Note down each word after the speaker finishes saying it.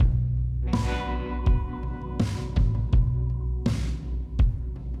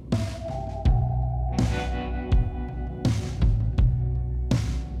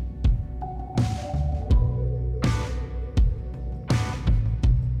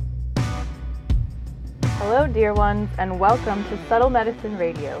Hello, dear ones, and welcome to Subtle Medicine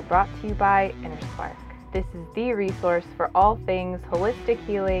Radio, brought to you by Inner Spark. This is the resource for all things holistic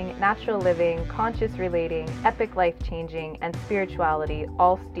healing, natural living, conscious relating, epic life-changing, and spirituality,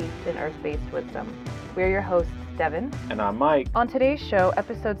 all steeped in earth-based wisdom. We're your hosts, Devin. And I'm Mike. On today's show,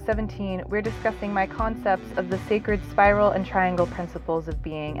 episode 17, we're discussing my concepts of the sacred spiral and triangle principles of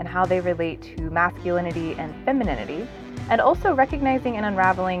being and how they relate to masculinity and femininity, and also recognizing and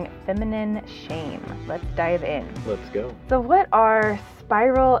unraveling feminine shame. Let's dive in. Let's go. So what are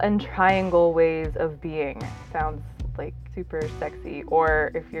spiral and triangle ways of being? Sounds like super sexy,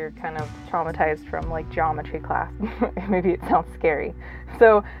 or if you're kind of traumatized from like geometry class, maybe it sounds scary.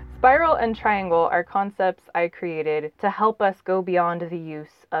 So spiral and triangle are concepts I created to help us go beyond the use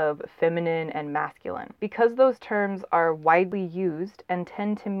of feminine and masculine. Because those terms are widely used and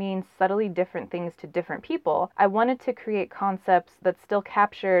tend to mean subtly different things to different people, I wanted to create concepts that still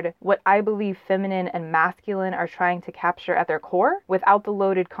captured what I believe feminine and masculine are trying to capture at their core, without the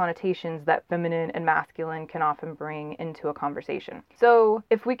loaded connotations that feminine and masculine can often bring into a conversation. So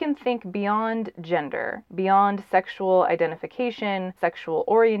if we can think beyond gender, beyond sexual identification, sexual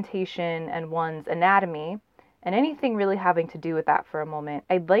orientation, and one's anatomy, and anything really having to do with that for a moment,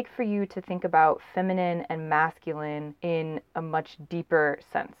 I'd like for you to think about feminine and masculine in a much deeper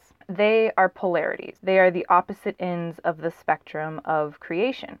sense. They are polarities. They are the opposite ends of the spectrum of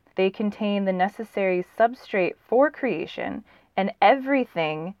creation. They contain the necessary substrate for creation, and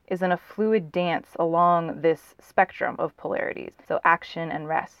everything is in a fluid dance along this spectrum of polarities. So action and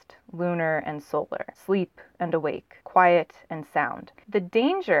rest, lunar and solar, sleep and awake, quiet and sound. The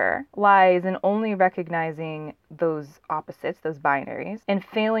danger lies in only recognizing those opposites, those binaries, and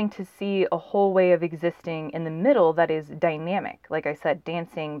failing to see a whole way of existing in the middle that is dynamic, like I said,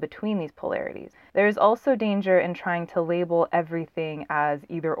 dancing between these polarities. There is also danger in trying to label everything as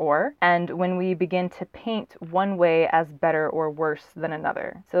either or, and when we begin to paint one way as better or worse than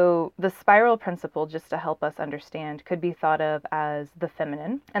another. So the spiral principle, just to help us understand, could be thought of as the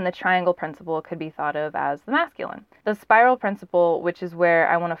feminine, and the triangle principle could be thought of as the masculine. The spiral principle, which is where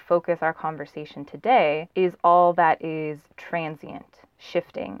I want to focus our conversation today, is all that is transient,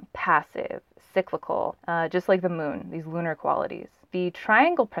 shifting, passive, cyclical, just like the moon, these lunar qualities. The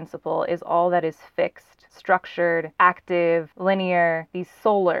triangle principle is all that is fixed, structured, active, linear, these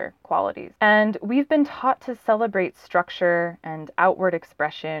solar qualities. And we've been taught to celebrate structure and outward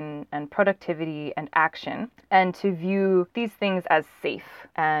expression and productivity and action, and to view these things as safe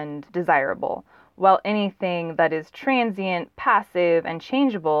and desirable, while anything that is transient, passive, and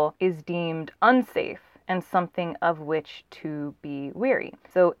changeable is deemed unsafe and something of which to be weary.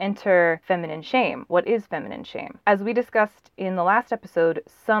 So enter feminine shame. What is feminine shame? As we discussed in the last episode,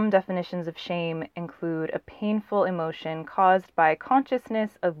 some definitions of shame include a painful emotion caused by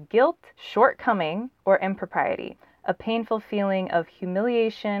consciousness of guilt, shortcoming, or impropriety, a painful feeling of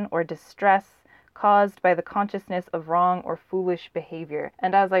humiliation or distress caused by the consciousness of wrong or foolish behavior.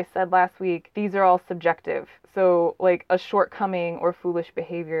 And as I said last week, these are all subjective. So like a shortcoming or foolish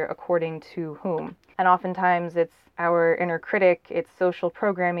behavior according to whom? And oftentimes it's our inner critic, it's social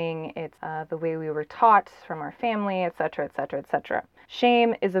programming, it's the way we were taught from our family, etc., etc., etc.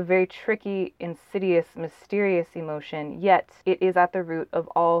 Shame is a very tricky, insidious, mysterious emotion, yet it is at the root of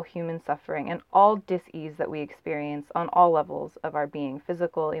all human suffering and all dis-ease that we experience on all levels of our being,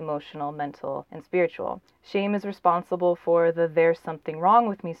 physical, emotional, mental, and spiritual. Shame is responsible for the "there's something wrong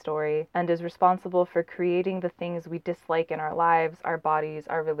with me" story, and is responsible for creating the things we dislike in our lives, our bodies,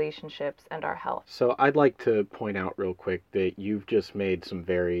 our relationships, and our health. So I'd like to point out real quick that you've just made some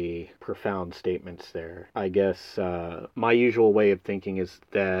very profound statements there. I guess my usual way of thinking is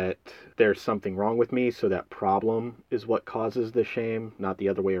that there's something wrong with me, so that problem is what causes the shame, not the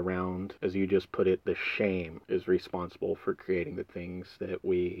other way around. As you just put it, the shame is responsible for creating the things that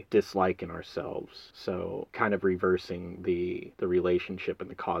we dislike in ourselves. So kind of reversing the relationship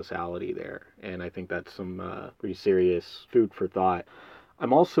and the causality there. And I think that's some pretty serious food for thought.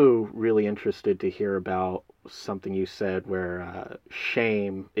 I'm also really interested to hear about something you said where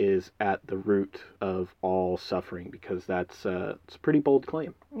shame is at the root of all suffering, because it's a pretty bold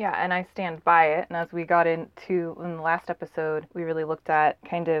claim. Yeah, and I stand by it. And as we got into in the last episode, we really looked at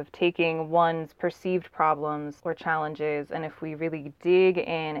kind of taking one's perceived problems or challenges, and if we really dig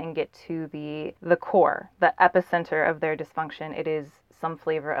in and get to the core, the epicenter of their dysfunction, it is some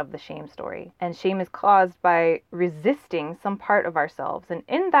flavor of the shame story. And shame is caused by resisting some part of ourselves. And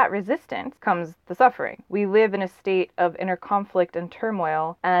in that resistance comes the suffering. We live in a state of inner conflict and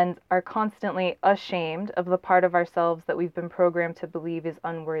turmoil and are constantly ashamed of the part of ourselves that we've been programmed to believe is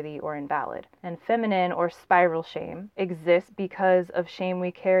unworthy or invalid. And feminine or spiral shame exists because of shame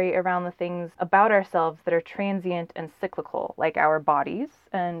we carry around the things about ourselves that are transient and cyclical, like our bodies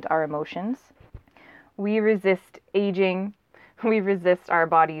and our emotions. We resist aging. We resist our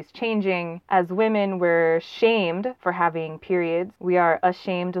bodies changing. As women, we're shamed for having periods. We are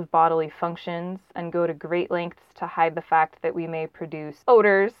ashamed of bodily functions and go to great lengths to hide the fact that we may produce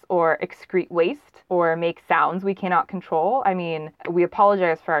odors or excrete waste or make sounds we cannot control. I mean, we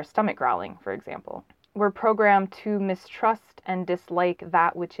apologize for our stomach growling, for example. We're programmed to mistrust and dislike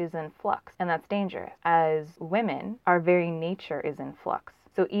that which is in flux, and that's dangerous. As women, our very nature is in flux.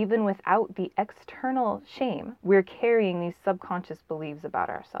 So even without the external shame, we're carrying these subconscious beliefs about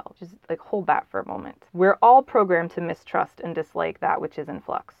ourselves. Just like hold that for a moment. We're all programmed to mistrust and dislike that which is in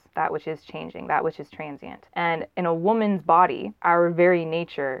flux, that which is changing, that which is transient. And in a woman's body, our very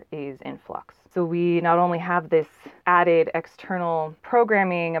nature is in flux. So we not only have this added external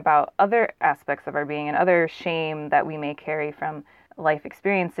programming about other aspects of our being and other shame that we may carry from life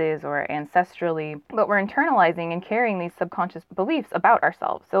experiences or ancestrally, but we're internalizing and carrying these subconscious beliefs about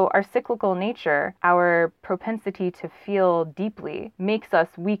ourselves. So our cyclical nature, our propensity to feel deeply, makes us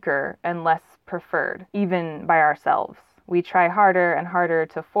weaker and less preferred, even by ourselves. We try harder and harder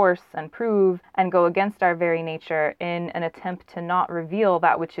to force and prove and go against our very nature in an attempt to not reveal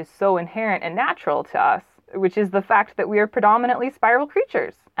that which is so inherent and natural to us, which is the fact that we are predominantly spiral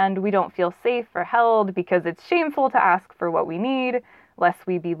creatures. And we don't feel safe or held because it's shameful to ask for what we need, lest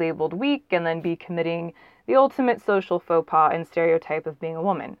we be labeled weak and then be committing the ultimate social faux pas and stereotype of being a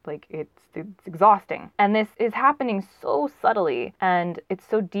woman. Like, it's exhausting. And this is happening so subtly, and it's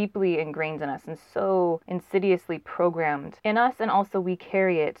so deeply ingrained in us and so insidiously programmed in us, and also we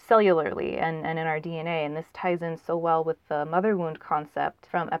carry it cellularly and in our DNA. And this ties in so well with the mother wound concept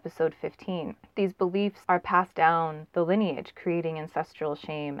from episode 15. These beliefs are passed down the lineage, creating ancestral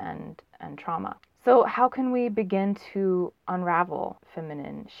shame and trauma. So how can we begin to unravel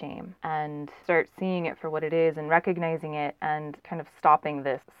feminine shame and start seeing it for what it is and recognizing it and kind of stopping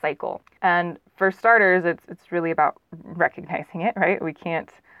this cycle? And for starters, it's really about recognizing it, right? We can't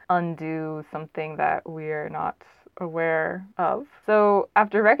undo something that we're not aware of. So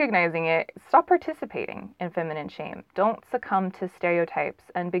after recognizing it, stop participating in feminine shame. Don't succumb to stereotypes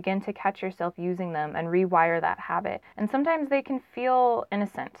and begin to catch yourself using them and rewire that habit. And sometimes they can feel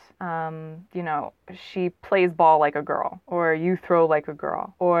innocent. She plays ball like a girl, or you throw like a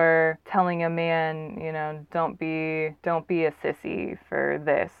girl, or telling a man, don't be a sissy for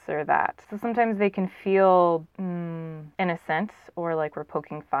this or that. So sometimes they can feel innocent or like we're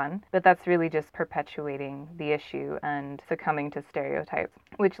poking fun, but that's really just perpetuating the issue and succumbing to stereotypes,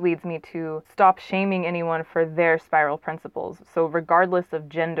 which leads me to stop shaming anyone for their spiral principles. So regardless of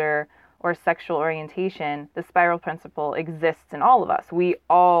gender or sexual orientation, the spiral principle exists in all of us. We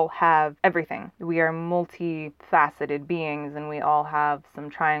all have everything. We are multifaceted beings, and we all have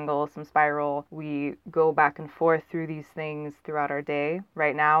some triangle, some spiral. We go back and forth through these things throughout our day.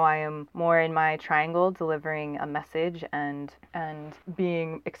 Right now, I am more in my triangle, delivering a message and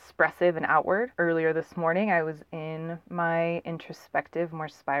being expressive and outward. Earlier this morning, I was in my introspective, more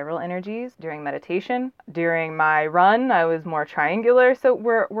spiral energies during meditation. During my run, I was more triangular. So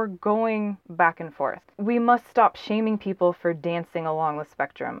we're going back and forth. We must stop shaming people for dancing along the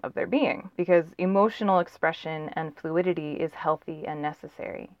spectrum of their being, because emotional expression and fluidity is healthy and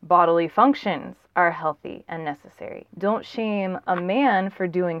necessary. Bodily functions are healthy and necessary. Don't shame a man for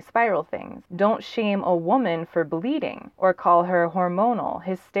doing spiral things. Don't shame a woman for bleeding, or call her hormonal,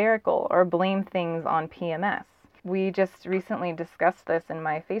 hysterical, or blame things on PMS. We just recently discussed this in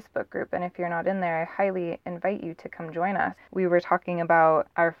my Facebook group, and if you're not in there, I highly invite you to come join us. We were talking about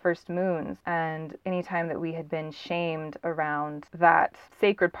our first moons and any time that we had been shamed around that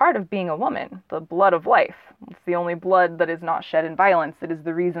sacred part of being a woman, the blood of life. It's the only blood that is not shed in violence. It is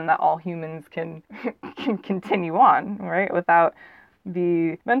the reason that all humans can continue on, right? Without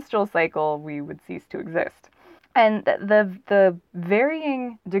the menstrual cycle, we would cease to exist. And the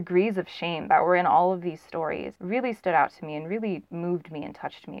varying degrees of shame that were in all of these stories really stood out to me and really moved me and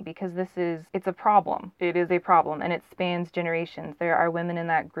touched me, because it's a problem. It is a problem, and it spans generations. There are women in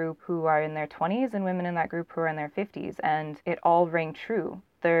that group who are in their 20s and women in that group who are in their 50s, and it all rang true.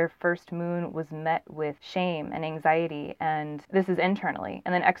 Their first moon was met with shame and anxiety, and this is internally.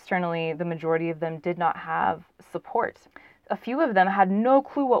 And then externally, the majority of them did not have support. a few of them had no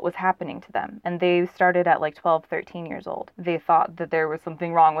clue what was happening to them. And they started at like 12, 13 years old. They thought that there was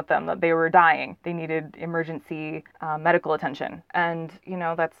something wrong with them, that they were dying. They needed emergency medical attention. And,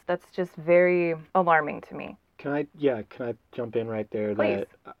 that's just very alarming to me. Can I jump in right there? Please.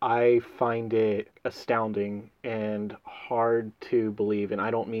 That I find it astounding and hard to believe, and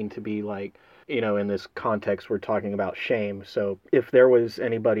I don't mean to be like, in this context, we're talking about shame. So if there was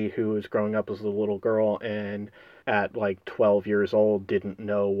anybody who was growing up as a little girl and at like 12 years old didn't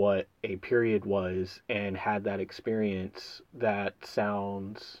know what a period was and had that experience, that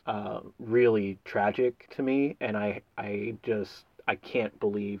sounds really tragic to me. And I can't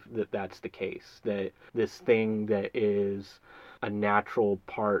believe that that's the case, that this thing that is a natural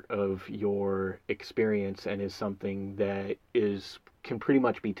part of your experience and is something that can pretty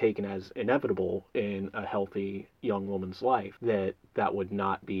much be taken as inevitable in a healthy young woman's life, that would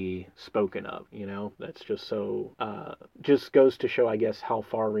not be spoken of. That's just so just goes to show, I guess, how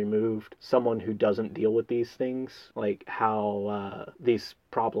far removed someone who doesn't deal with these things, like how these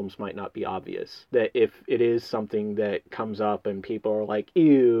problems might not be obvious. That if it is something that comes up and people are like,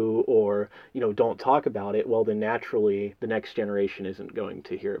 ew, or don't talk about it, well, then naturally the next generation isn't going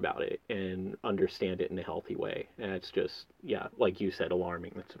to hear about it and understand it in a healthy way. And it's just, like you said,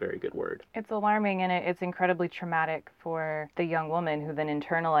 alarming. That's a very good word. It's alarming, and it's incredibly traumatic for the young woman who then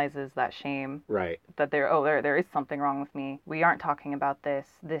internalizes that shame. Right. That there is something wrong with me. We aren't talking about this.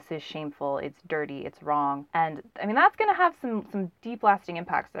 This is shameful. It's dirty. It's wrong. And I mean, that's going to have some deep lasting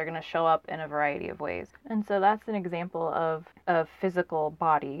impacts that are going to show up in a variety of ways. And so that's an example of a physical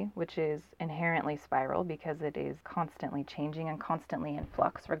body, which is inherently spiral because it is constantly changing and constantly in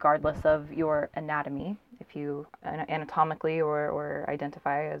flux, regardless of your anatomy. If you anatomically or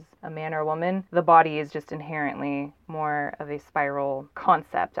identify as a man or a woman, the body is just inherently more of a spiral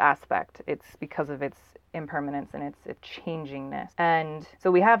concept aspect. It's because of its impermanence and its changingness. And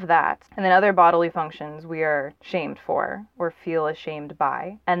so we have that. And then other bodily functions we are shamed for or feel ashamed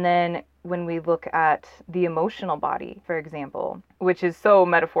by. And then when we look at the emotional body, for example, which is so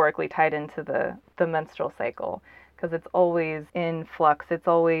metaphorically tied into the menstrual cycle, because it's always in flux, it's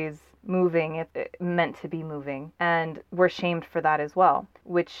always moving, it's meant to be moving, and we're shamed for that as well,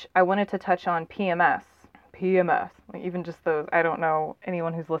 which I wanted to touch on PMS, like even just those, I don't know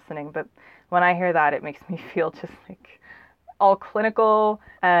anyone who's listening, but when I hear that, it makes me feel just like all clinical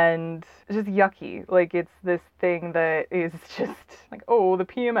and just yucky. Like it's this thing that is just like, oh, the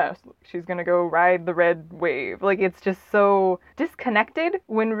PMS, she's gonna go ride the red wave. Like it's just so disconnected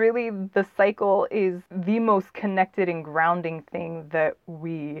when really the cycle is the most connected and grounding thing that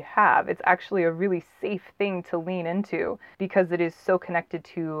we have. It's actually a really safe thing to lean into because it is so connected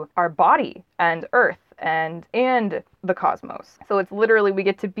to our body and earth and the cosmos. So it's literally, we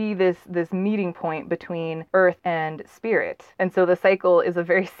get to be this meeting point between earth and spirit. And so the cycle is a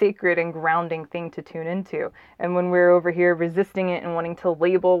very sacred and grounding thing to tune into. And when we're over here resisting it and wanting to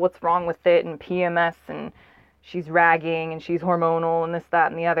label what's wrong with it and PMS and she's ragging and she's hormonal and this,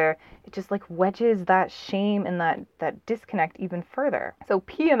 that, and the other, it just like wedges that shame and that disconnect even further. So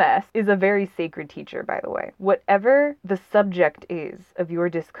PMS is a very sacred teacher, by the way. Whatever the subject is of your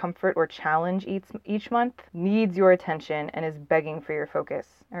discomfort or challenge each month needs your attention and is begging for your focus.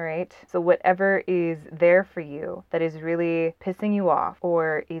 All right. So whatever is there for you that is really pissing you off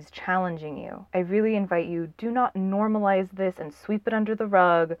or is challenging you, I really invite you, do not normalize this and sweep it under the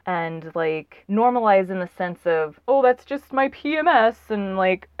rug and like normalize in the sense of, oh, that's just my PMS and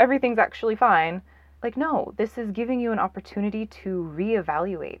like everything's actually fine. Like, no, this is giving you an opportunity to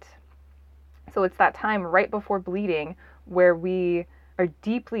reevaluate. So it's that time right before bleeding where we are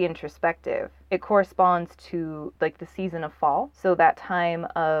deeply introspective. It corresponds to like the season of fall. So that time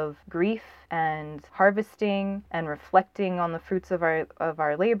of grief and harvesting and reflecting on the fruits of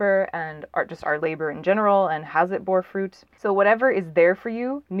our labor and our labor in general, and has it bore fruit. So whatever is there for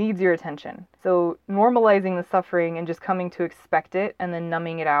you needs your attention. So normalizing the suffering and just coming to expect it and then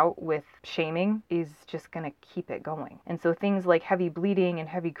numbing it out with shaming is just going to keep it going. And so things like heavy bleeding and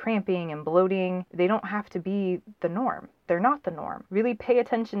heavy cramping and bloating, they don't have to be the norm. They're not the norm. Really pay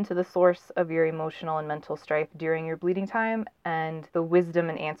attention to the source of your emotional and mental strife during your bleeding time, and the wisdom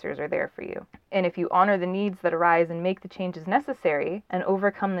and answers are there for you. And if you honor the needs that arise and make the changes necessary and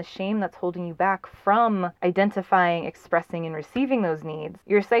overcome the shame that's holding you back from identifying, expressing, and receiving those needs,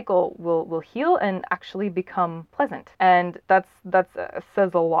 your cycle will heal and actually become pleasant. And that's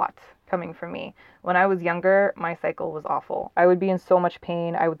says a lot coming from me. When I was younger, my cycle was awful. I would be in so much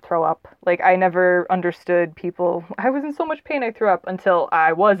pain, I would throw up. Like, I never understood people. I was in so much pain, I threw up, until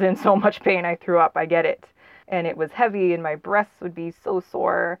I was in so much pain, I threw up. I get it. and it was heavy, and my breasts would be so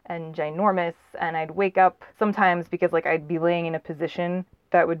sore and ginormous, and I'd wake up sometimes because like I'd be laying in a position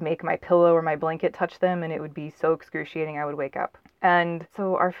that would make my pillow or my blanket touch them, and it would be so excruciating I would wake up. And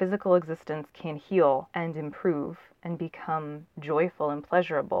so our physical existence can heal and improve and become joyful and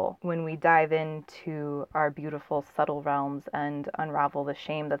pleasurable when we dive into our beautiful subtle realms and unravel the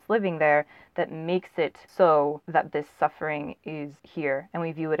shame that's living there that makes it so that this suffering is here and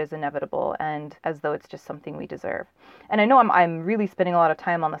we view it as inevitable and as though it's just something we deserve. And I know I'm really spending a lot of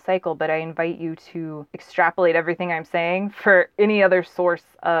time on the cycle, but I invite you to extrapolate everything I'm saying for any other source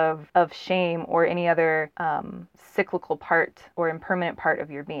of shame or any other cyclical part or impermanent part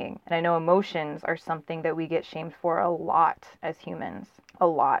of your being. And I know emotions are something that we get shamed for a lot as humans. A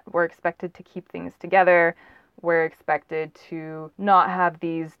lot. We're expected to keep things together. We're expected to not have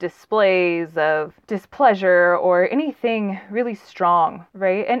these displays of displeasure or anything really strong,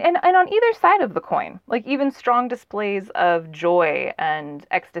 right? And on either side of the coin, like even strong displays of joy and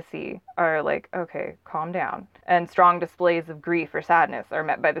ecstasy are like, okay, calm down. And strong displays of grief or sadness are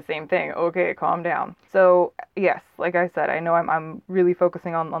met by the same thing. Okay, calm down. So yes, like I said, I know I'm really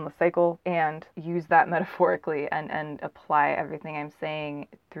focusing on the cycle and use that metaphorically and apply everything I'm saying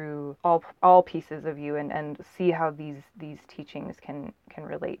through all pieces of you and see how these teachings can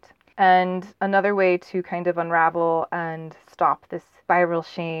relate. And another way to kind of unravel and stop this spiral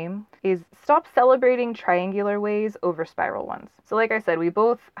shame is stop celebrating triangular ways over spiral ones. So like I said, we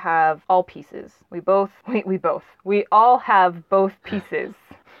both have all pieces. We all have both pieces.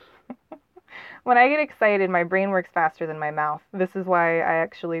 When I get excited, my brain works faster than my mouth. This is why I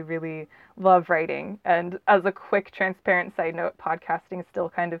actually really love writing. And as a quick, transparent side note, podcasting still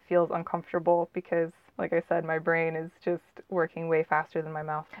kind of feels uncomfortable because, like I said, my brain is just working way faster than my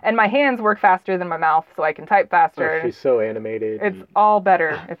mouth. And my hands work faster than my mouth, so I can type faster. Oh, she's so animated. It's all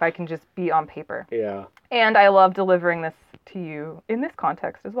better if I can just be on paper. Yeah. And I love delivering this to you in this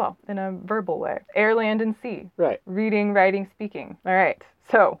context as well, in a verbal way. Air, land, and sea. Right. Reading, writing, speaking. All right.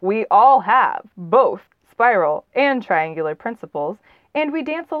 So we all have both spiral and triangular principles, and we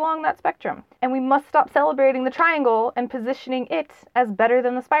dance along that spectrum. And we must stop celebrating the triangle and positioning it as better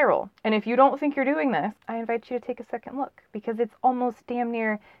than the spiral. And if you don't think you're doing this, I invite you to take a second look, because it's almost damn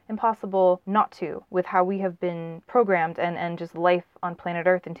near impossible not to with how we have been programmed and just life on planet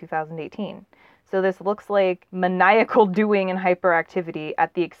Earth in 2018. So this looks like maniacal doing and hyperactivity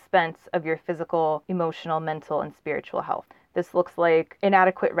at the expense of your physical, emotional, mental, and spiritual health. This looks like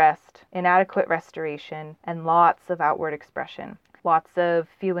inadequate rest, inadequate restoration, and lots of outward expression. Lots of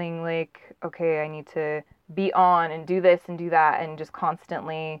feeling like, okay, I need to be on and do this and do that, and just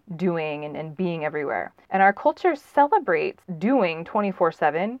constantly doing and being everywhere. And our culture celebrates doing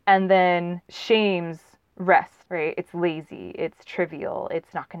 24/7 and then shames rest, right? It's lazy, it's trivial,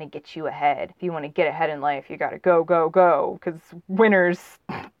 it's not going to get you ahead. If you want to get ahead in life, you got to go, go, go, because winners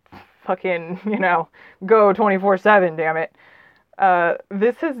fucking, go 24/7, damn it.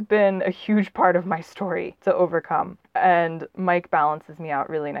 This has been a huge part of my story to overcome, and Mike balances me out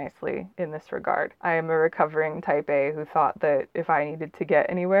really nicely in this regard. I am a recovering type A who thought that if I needed to get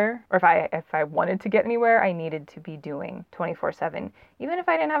anywhere, or if I wanted to get anywhere, I needed to be doing 24/7. Even if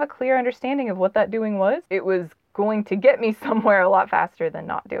I didn't have a clear understanding of what that doing was, it was going to get me somewhere a lot faster than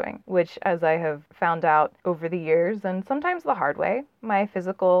not doing, which, as I have found out over the years, and sometimes the hard way, my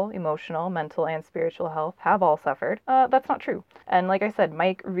physical, emotional, mental, and spiritual health have all suffered. That's not true. And like I said,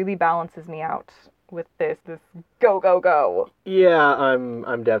 Mike really balances me out with this go, go, go. Yeah,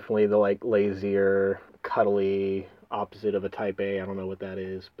 I'm definitely the lazier, cuddly opposite of a type A. I don't know what that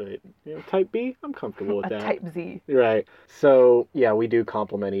is, but type B, I'm comfortable with that. Type Z. Right. So, yeah, we do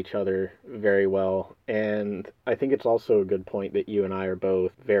complement each other very well. And I think it's also a good point that you and I are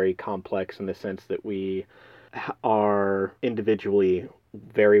both very complex in the sense that we are individually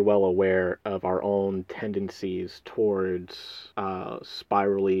very well aware of our own tendencies towards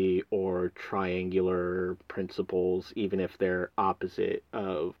spirally or triangular principles, even if they're opposite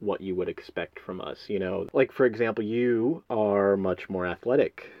of what you would expect from us. Like, for example, you are much more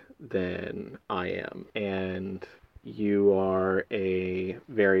athletic than I am, and you are a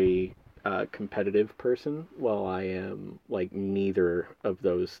very competitive person, while I am neither of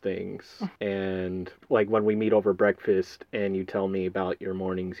those things. And when we meet over breakfast and you tell me about your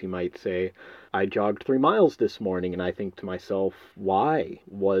mornings, you might say, I jogged 3 miles this morning, and I think to myself, why?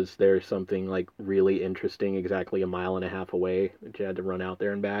 Was there something really interesting exactly 1.5 miles away that you had to run out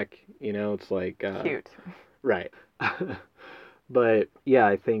there and back? It's cute. Right. But yeah,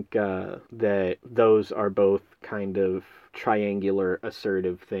 I think that those are both kind of triangular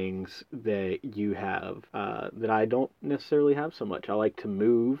assertive things that you have that I don't necessarily have so much. I like to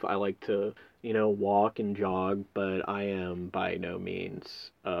move. I like to, walk and jog, but I am by no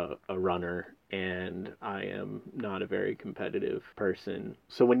means a runner, and I am not a very competitive person.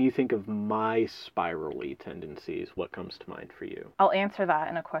 So when you think of my spirally tendencies, what comes to mind for you? I'll answer that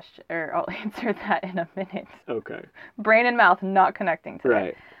in a question, or I'll answer that in a minute. Okay. Brain and mouth not connecting today.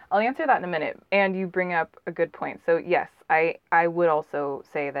 Right. I'll answer that in a minute. And you bring up a good point. So yes, I would also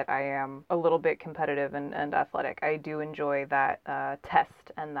say that I am a little bit competitive and athletic. I do enjoy that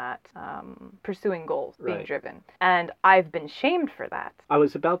test and that pursuing goals, being Right. driven. And I've been shamed for that. I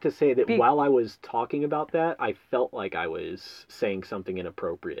was about to say that while I was talking about that, I felt like I was saying something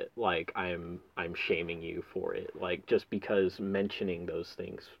inappropriate. Like I'm shaming you for it. Like just because mentioning those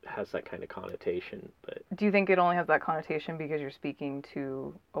things has that kind of connotation. But Do you think it only has that connotation because you're speaking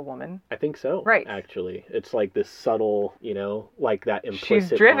to a woman? I think so. Right. Actually, it's like this subtle, like that implicit.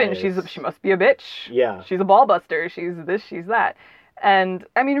 She's driven. bias. She must be a bitch. Yeah. She's a ball buster. She's this. She's that. And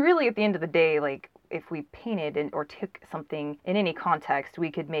I mean, really, at the end of the day, like if we painted or took something in any context,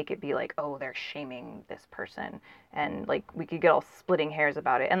 we could make it be like, oh, they're shaming this person, and like we could get all splitting hairs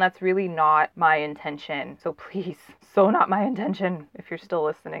about it. And that's really not my intention. So please, so not my intention. If you're still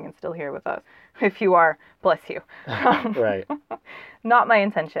listening and still here with us, if you are, bless you. Right. Not my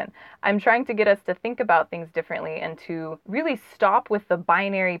intention. I'm trying to get us to think about things differently and to really stop with the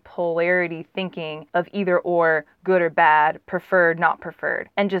binary polarity thinking of either or, good or bad, preferred, not preferred,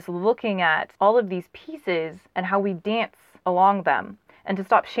 and just looking at all of these pieces and how we dance along them, and to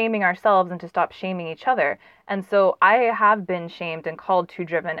stop shaming ourselves and to stop shaming each other. And so I have been shamed and called too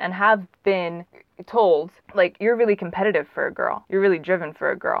driven and have been told, like, you're really competitive for a girl. You're really driven for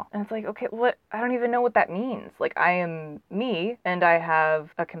a girl. And it's like, okay, what? I don't even know what that means. Like, I am me, and I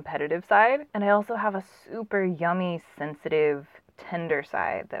have a competitive side, and I also have a super yummy, sensitive, tender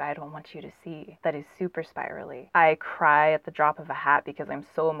side that I don't want you to see, that is super spirally. I cry at the drop of a hat because I'm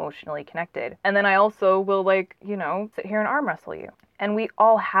so emotionally connected. And then I also will, like, sit here and arm wrestle you. And we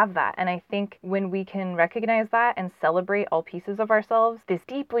all have that. And I think when we can recognize that and celebrate all pieces of ourselves, this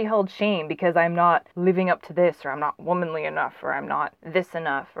deeply held shame because I'm not living up to this, or I'm not womanly enough, or I'm not this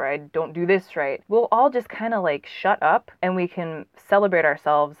enough, or I don't do this right, we'll all just kind of like shut up, and we can celebrate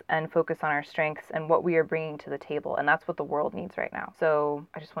ourselves and focus on our strengths and what we are bringing to the table. And that's what the world needs right now. So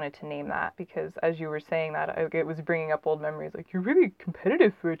I just wanted to name that because as you were saying that, it was bringing up old memories. Like, you're really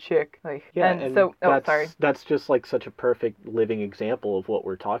competitive for a chick. Like, yeah, and so, sorry. That's just like such a perfect living example of what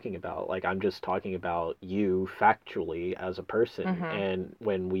we're talking about. Like, I'm just talking about you factually as a person, and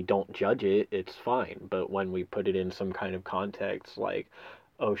when we don't judge it, it's fine. But when we put it in some kind of context, like,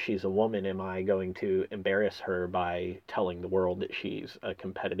 oh, she's a woman, am I going to embarrass her by telling the world that she's a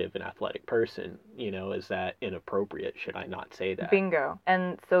competitive and athletic person? Is that inappropriate? Should I not say that? Bingo.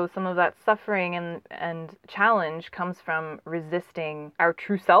 And so some of that suffering and challenge comes from resisting our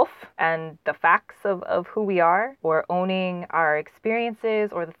true self and the facts of who we are, or owning our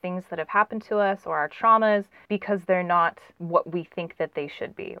experiences or the things that have happened to us or our traumas because they're not what we think that they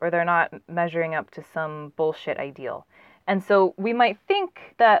should be, or they're not measuring up to some bullshit ideal. And so we might think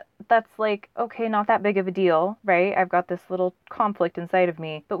that that's like, okay, not that big of a deal, right? I've got this little conflict inside of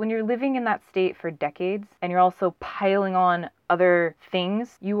me. But when you're living in that state for decades and you're also piling on other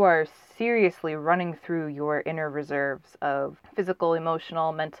things, you are seriously running through your inner reserves of physical,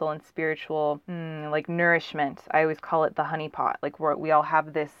 emotional, mental, and spiritual, like nourishment. I always call it the honeypot. Like we all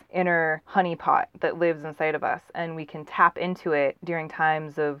have this inner honeypot that lives inside of us, and we can tap into it during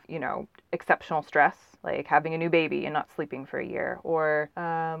times of, exceptional stress, like having a new baby and not sleeping for a year, or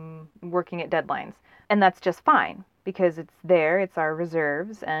working at deadlines. And that's just fine because it's there, it's our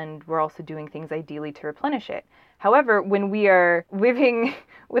reserves, and we're also doing things ideally to replenish it. However, when we are living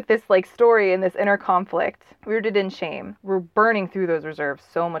with this like story and this inner conflict, rooted in shame, we're burning through those reserves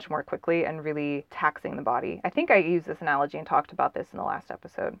so much more quickly and really taxing the body. I think I used this analogy and talked about this in the last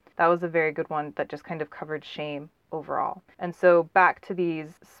episode. That was a very good one that just kind of covered shame overall. And so back to these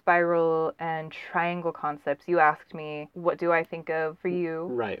spiral and triangle concepts, you asked me, what do I think of for you?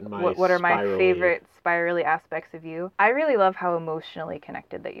 Right. What are my favorite spirally aspects of you? I really love how emotionally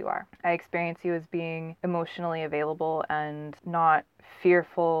connected that you are. I experience you as being emotionally available and not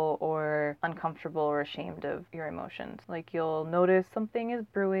fearful or uncomfortable or ashamed of your emotions. Like, you'll notice something is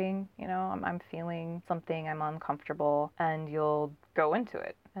brewing, I'm feeling something, I'm uncomfortable, and you'll go into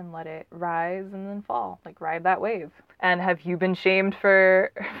it and let it rise and then fall, like ride that wave. And have you been shamed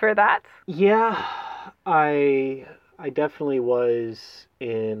for that? Yeah, I definitely was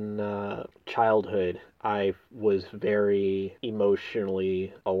in childhood. I was very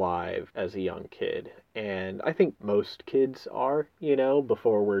emotionally alive as a young kid. And I think most kids are,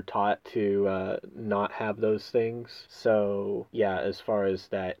 before we're taught to not have those things. So, yeah, as far as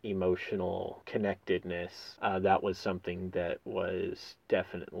that emotional connectedness, that was something that was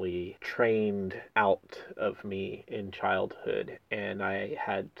definitely trained out of me in childhood. And I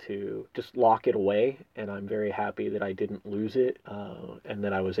had to just lock it away. And I'm very happy that I didn't lose it and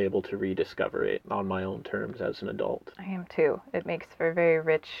that I was able to rediscover it on my own terms as an adult. I am too. It makes for very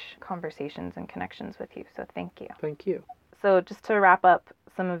rich conversations and connections with you, so thank you. Thank you. So just to wrap up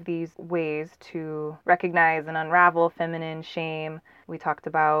some of these ways to recognize and unravel feminine shame, we talked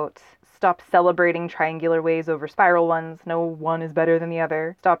about stop celebrating triangular ways over spiral ones. No one is better than the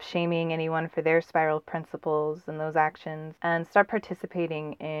other. Stop shaming anyone for their spiral principles and those actions, and start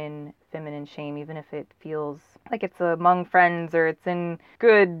participating in feminine shame, even if it feels like it's among friends or it's in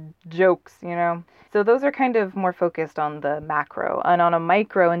good jokes, So those are kind of more focused on the macro. And on a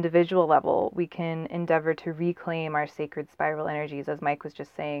micro individual level, we can endeavor to reclaim our sacred spiral energies, as Mike was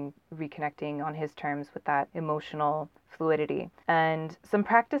just saying, reconnecting on his terms with that emotional fluidity. And some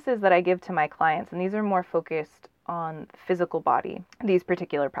practices that I give to my clients, and these are more focused on physical body, these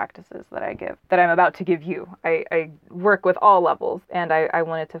particular practices that I give, that I'm about to give you. I work with all levels, and I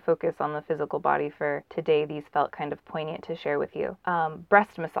wanted to focus on the physical body for today. These felt kind of poignant to share with you.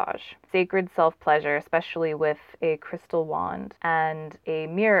 Breast massage, sacred self-pleasure, especially with a crystal wand, and a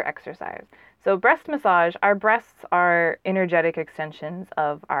mirror exercise. So breast massage, our breasts are energetic extensions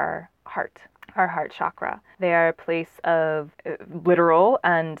of our heart chakra. They are a place of literal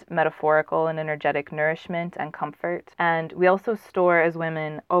and metaphorical and energetic nourishment and comfort. And we also store, as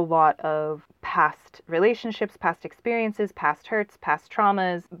women, a lot of past relationships, past experiences, past hurts, past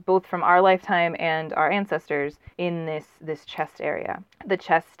traumas, both from our lifetime and our ancestors, in this chest area. The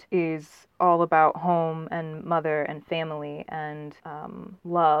chest is all about home and mother and family and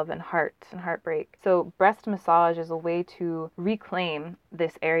love and heart and heartbreak. So breast massage is a way to reclaim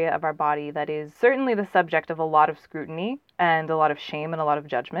this area of our body that is certainly the subject of a lot of scrutiny and a lot of shame and a lot of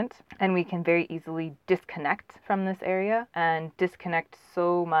judgment. And we can very easily disconnect from this area and disconnect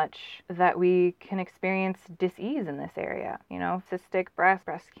so much that we can experience dis-ease in this area. Cystic breast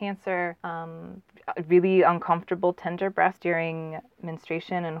cancer, really uncomfortable tender breast during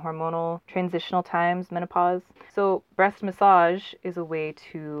menstruation and hormonal transitional times, menopause. So breast massage is a way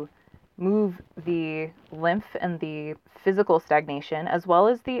to move the lymph and the physical stagnation, as well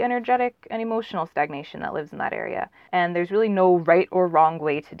as the energetic and emotional stagnation that lives in that area. And there's really no right or wrong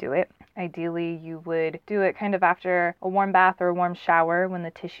way to do it. Ideally, you would do it kind of after a warm bath or a warm shower when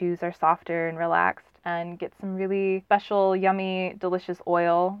the tissues are softer and relaxed, and get some really special, yummy, delicious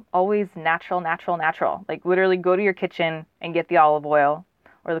oil. Always natural. Like literally go to your kitchen and get the olive oil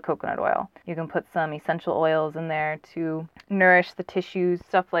or the coconut oil. You can put some essential oils in there to nourish the tissues.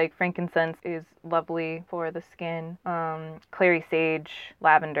 Stuff like frankincense is lovely for the skin. Clary sage,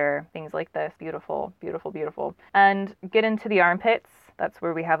 lavender, things like this. Beautiful, beautiful, beautiful. And get into the armpits. That's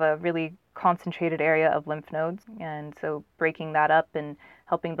where we have a really concentrated area of lymph nodes. And so breaking that up and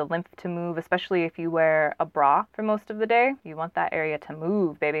helping the lymph to move, especially if you wear a bra for most of the day. You want that area to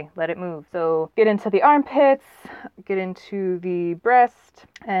move, baby. Let it move. So get into the armpits, get into the breast,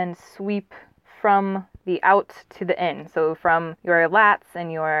 and sweep from the out to the in. So from your lats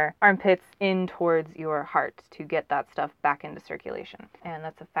and your armpits in towards your heart to get that stuff back into circulation. And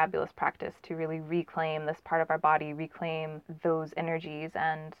that's a fabulous practice to really reclaim this part of our body, reclaim those energies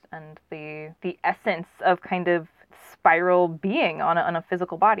and the essence of kind of spiral being on a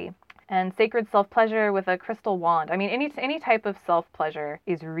physical body. And sacred self-pleasure with a crystal wand. I mean, any type of self-pleasure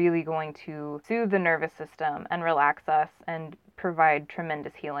is really going to soothe the nervous system and relax us and provide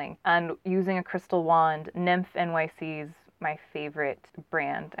tremendous healing. And using a crystal wand, Nymph NYC is my favorite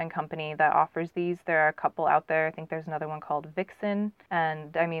brand and company that offers these. There are a couple out there. I think there's another one called Vixen.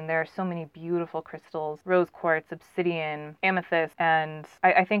 And I mean, there are so many beautiful crystals, rose quartz, obsidian, amethyst. And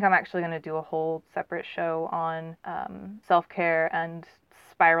I think I'm actually going to do a whole separate show on self-care and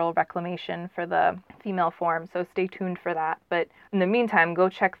spiral reclamation for the female form. So stay tuned for that. But in the meantime, go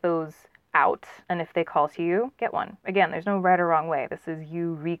check those out, and if they call to you, get one. Again, there's no right or wrong way. This is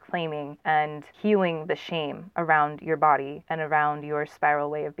you reclaiming and healing the shame around your body and around your spiral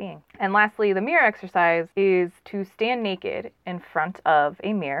way of being. And lastly, the mirror exercise is to stand naked in front of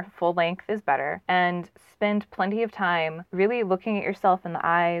a mirror, full length is better, and spend plenty of time really looking at yourself in the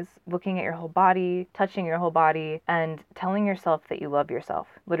eyes, looking at your whole body, touching your whole body, and telling yourself that you love yourself.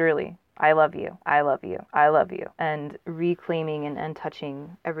 Literally, I love you. I love you. I love you. And reclaiming and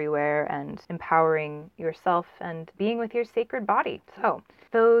touching everywhere and empowering yourself and being with your sacred body. So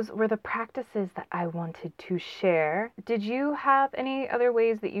those were the practices that I wanted to share. Did you have any other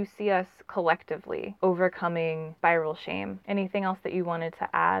ways that you see us collectively overcoming spiral shame? Anything else that you wanted to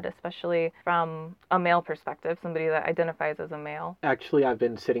add, especially from a male perspective, somebody that identifies as a male? Actually, I've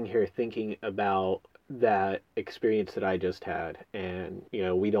been sitting here thinking about that experience that I just had, and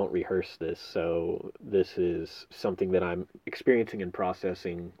we don't rehearse this, so this is something that I'm experiencing and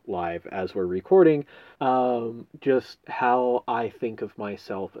processing live as we're recording. Just how I think of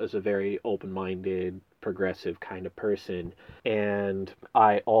myself as a very open-minded, progressive kind of person, and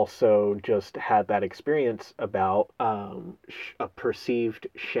I also just had that experience about a perceived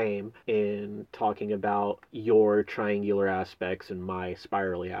shame in talking about your triangular aspects and my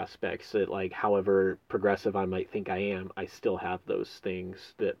spirally aspects, that like however progressive I might think I am, I still have those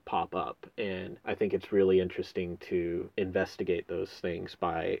things that pop up, and I think it's really interesting to investigate those things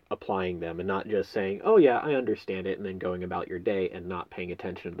by applying them and not just saying, oh yeah, I understand it, and then going about your day and not paying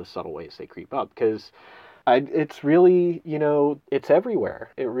attention to the subtle ways they creep up, because it's really, it's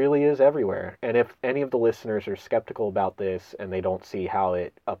everywhere. It really is everywhere. And if any of the listeners are skeptical about this and they don't see how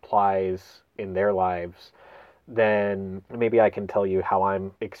it applies in their lives, then maybe I can tell you how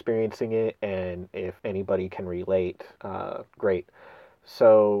I'm experiencing it, and if anybody can relate, great.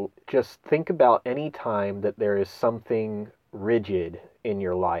 So just think about any time that there is something rigid in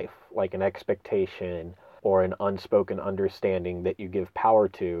your life, like an expectation or an unspoken understanding that you give power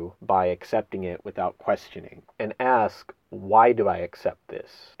to by accepting it without questioning. And ask, why do I accept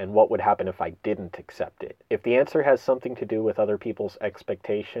this? And what would happen if I didn't accept it? If the answer has something to do with other people's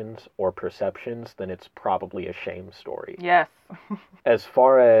expectations or perceptions, then it's probably a shame story. Yes. As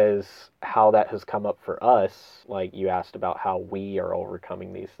far as how that has come up for us, like you asked about how we are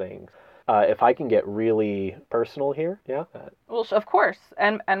overcoming these things, if I can get really personal here, yeah. Well, of course.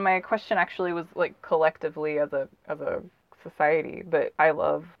 And my question actually was like collectively as a society, but I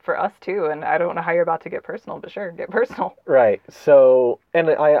love for us too. And I don't know how you're about to get personal, but sure, get personal. Right. So, and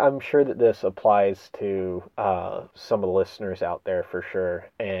I'm sure that this applies to some of the listeners out there for sure,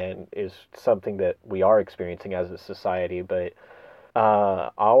 and is something that we are experiencing as a society, but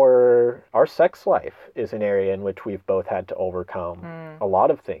our sex life is an area in which we've both had to overcome a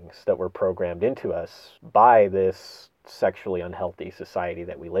lot of things that were programmed into us by this sexually unhealthy society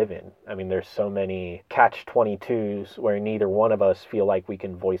that we live in. I mean, there's so many catch-22s where neither one of us feel like we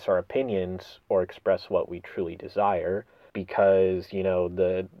can voice our opinions or express what we truly desire, because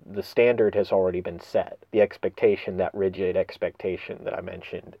the standard has already been set. The expectation, that rigid expectation that I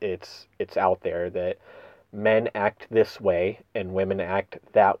mentioned, it's out there that men act this way and women act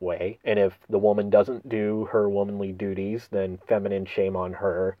that way. And if the woman doesn't do her womanly duties, then feminine shame on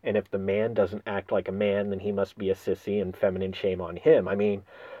her. And if the man doesn't act like a man, then he must be a sissy and feminine shame on him. I mean,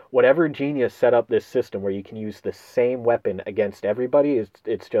 whatever genius set up this system where you can use the same weapon against everybody,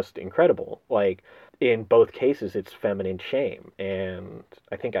 it's just incredible. Like, in both cases, it's feminine shame. And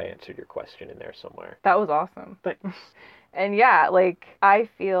I think I answered your question in there somewhere. That was awesome. Thanks. And yeah, like, I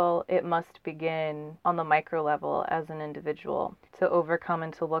feel it must begin on the micro level as an individual to overcome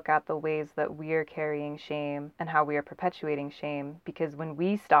and to look at the ways that we are carrying shame and how we are perpetuating shame. Because when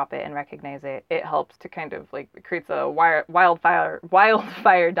we stop it and recognize it, it helps to kind of like, it creates a wildfire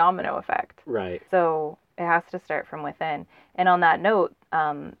domino effect. Right. So it has to start from within. And on that note,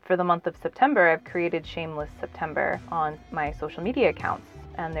 for the month of September, I've created Shameless September on my social media accounts.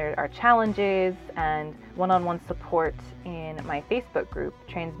 And there are challenges and one-on-one support in my Facebook group,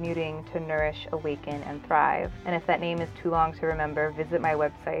 Transmuting to Nourish, Awaken, and Thrive. And if that name is too long to remember, visit my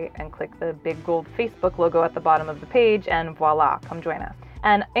website and click the big gold Facebook logo at the bottom of the page, and voila, come join us.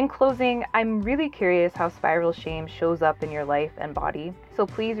 And in closing, I'm really curious how spiral shame shows up in your life and body. So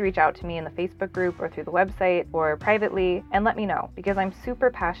please reach out to me in the Facebook group or through the website or privately and let me know, because I'm super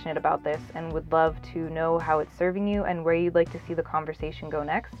passionate about this and would love to know how it's serving you and where you'd like to see the conversation go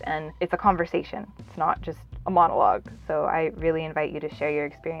next. And it's a conversation. It's not just a monologue. So I really invite you to share your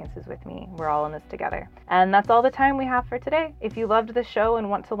experiences with me. We're all in this together. And that's all the time we have for today. If you loved the show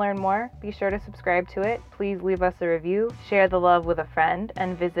and want to learn more, be sure to subscribe to it. Please leave us a review, share the love with a friend,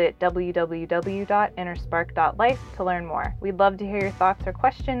 and visit www.innerspark.life to learn more. We'd love to hear your thoughts or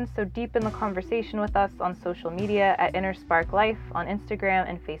questions, so deepen the conversation with us on social media at Inner Spark Life on Instagram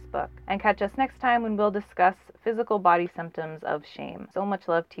and Facebook. And catch us next time when we'll discuss physical body symptoms of shame. So much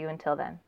love to you until then.